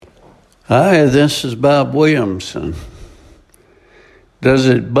Hi, this is Bob Williamson. Does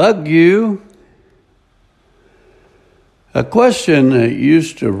it bug you? A question that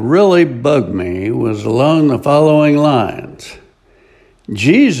used to really bug me was along the following lines.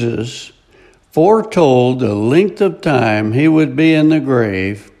 Jesus foretold the length of time he would be in the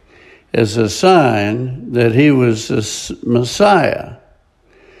grave as a sign that he was the Messiah.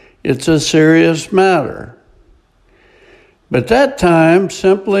 It's a serious matter. But that time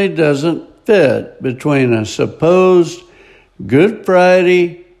simply doesn't fit between a supposed Good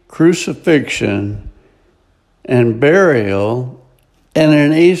Friday crucifixion and burial and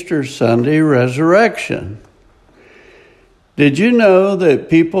an Easter Sunday resurrection. Did you know that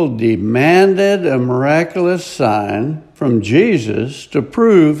people demanded a miraculous sign from Jesus to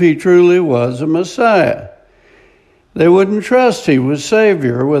prove he truly was a Messiah? They wouldn't trust he was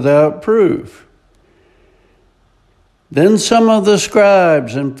Savior without proof. Then some of the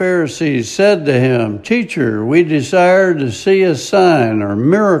scribes and Pharisees said to him, "Teacher, we desire to see a sign or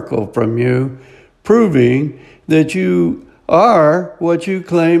miracle from you, proving that you are what you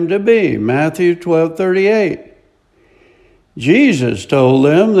claim to be." Matthew 12:38. Jesus told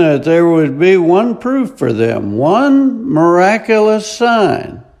them that there would be one proof for them, one miraculous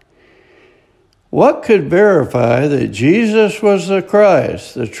sign. What could verify that Jesus was the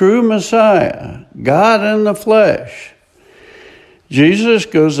Christ, the true Messiah, God in the flesh? Jesus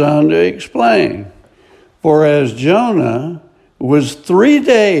goes on to explain, "For as Jonah was 3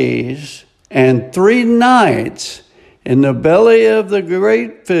 days and 3 nights in the belly of the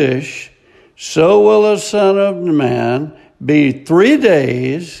great fish, so will the Son of Man be 3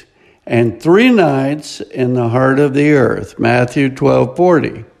 days and 3 nights in the heart of the earth." Matthew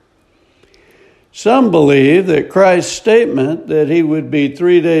 12:40. Some believe that Christ's statement that he would be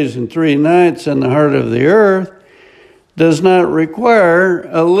 3 days and 3 nights in the heart of the earth does not require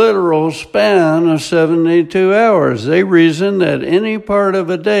a literal span of 72 hours. They reason that any part of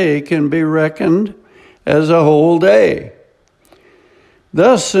a day can be reckoned as a whole day.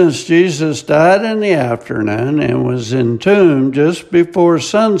 Thus, since Jesus died in the afternoon and was entombed just before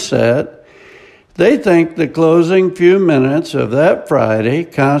sunset, they think the closing few minutes of that Friday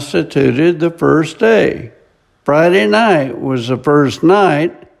constituted the first day. Friday night was the first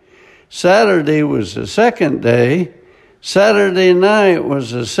night, Saturday was the second day, Saturday night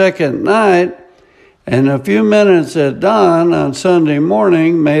was the second night, and a few minutes at dawn on Sunday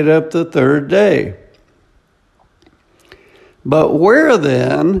morning made up the third day. But where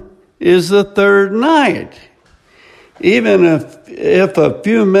then is the third night? Even if a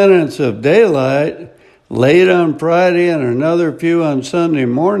few minutes of daylight late on Friday and another few on Sunday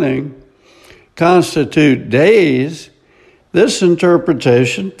morning constitute days, this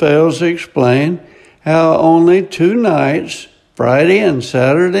interpretation fails to explain how only 2 nights, Friday and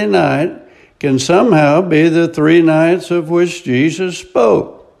Saturday night, can somehow be the 3 nights of which Jesus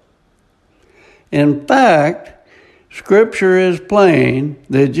spoke. In fact, Scripture is plain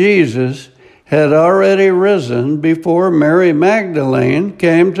that Jesus had already risen before Mary Magdalene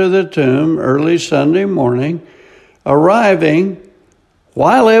came to the tomb early Sunday morning, arriving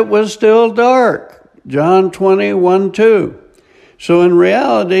while it was still dark. John 20:1-2. So in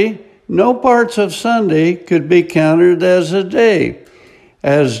reality, no parts of Sunday could be counted as a day,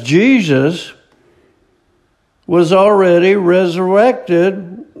 as Jesus was already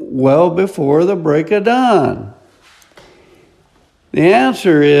resurrected well before the break of dawn. The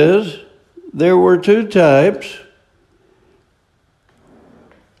answer is there were 2 types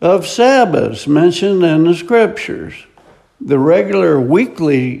of Sabbaths mentioned in the Scriptures. The regular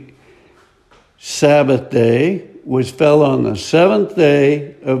weekly Sabbath day, which fell on the 7th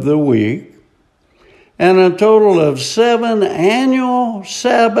day of the week, and a total of 7 annual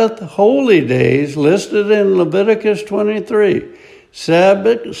Sabbath holy days listed in Leviticus 23.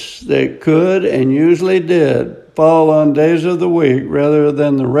 Sabbaths that could and usually did fall on days of the week rather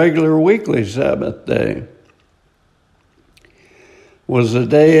than the regular weekly Sabbath day. Was the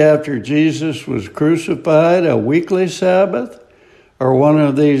day after Jesus was crucified a weekly Sabbath or one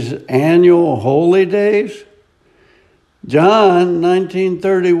of these annual holy days? John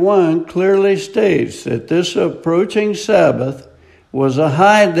 19:31 clearly states that this approaching Sabbath was a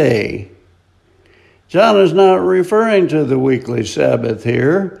high day. John is not referring to the weekly Sabbath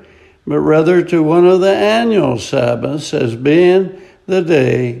here, but rather to one of the annual Sabbaths as being the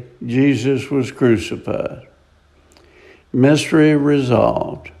day Jesus was crucified. Mystery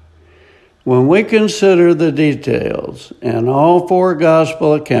resolved. When we consider the details in all 4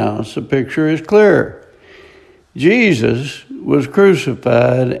 gospel accounts, the picture is clear. Jesus was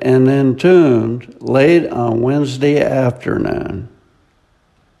crucified and entombed late on Wednesday afternoon.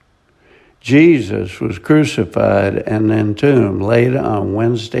 Jesus was crucified and entombed late on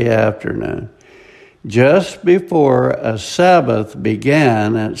Wednesday afternoon, just before a Sabbath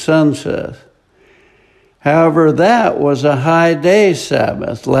began at sunset. However, that was a high day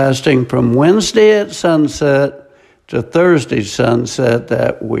Sabbath, lasting from Wednesday at sunset to Thursday sunset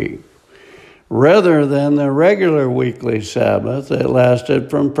that week, rather than the regular weekly Sabbath that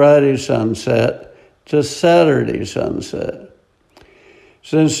lasted from Friday sunset to Saturday sunset.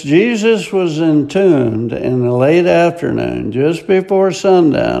 Since Jesus was entombed in the late afternoon, just before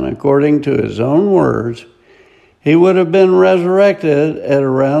sundown, according to his own words, he would have been resurrected at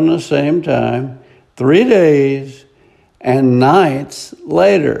around the same time, 3 days and nights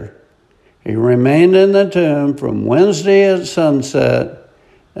later. He remained in the tomb from Wednesday at sunset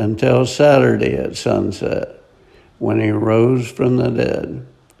until Saturday at sunset, when he rose from the dead.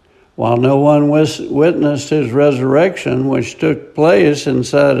 While no one witnessed his resurrection, which took place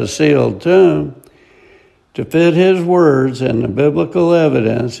inside a sealed tomb, to fit his words and the biblical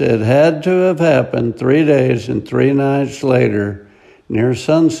evidence, it had to have happened 3 days and 3 nights later, near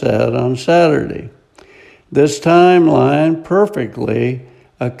sunset on Saturday. This timeline perfectly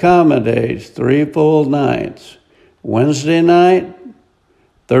accommodates 3 full nights: Wednesday night,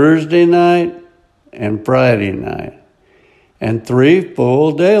 Thursday night, and Friday night, and 3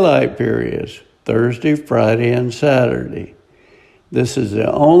 full daylight periods: Thursday, Friday, and Saturday. This is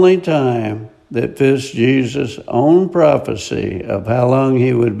the only time that fits Jesus' own prophecy of how long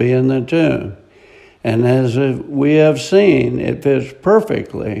he would be in the tomb. And as we have seen, it fits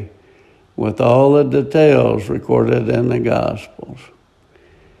perfectly with all the details recorded in the Gospels.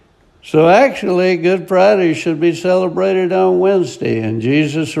 So actually, Good Friday should be celebrated on Wednesday, and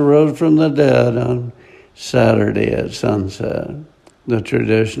Jesus arose from the dead on Saturday at sunset, the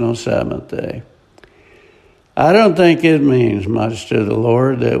traditional Sabbath day. I don't think it means much to the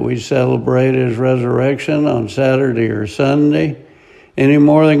Lord that we celebrate his resurrection on Saturday or Sunday, any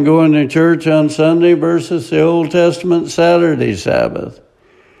more than going to church on Sunday versus the Old Testament Saturday Sabbath.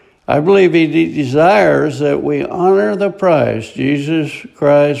 I believe he desires that we honor the price Jesus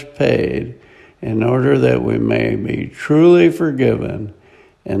Christ paid in order that we may be truly forgiven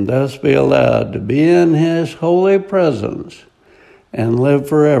and thus be allowed to be in his holy presence and live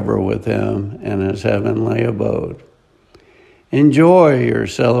forever with him in his heavenly abode. Enjoy your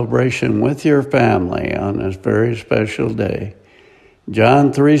celebration with your family on this very special day.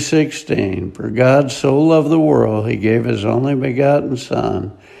 John 3:16, for God so loved the world, he gave his only begotten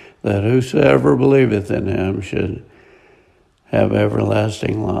Son, that whosoever believeth in him should have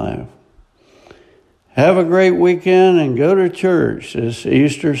everlasting life. Have a great weekend and go to church this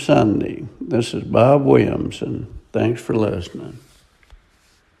Easter Sunday. This is Bob Williamson. Thanks for listening.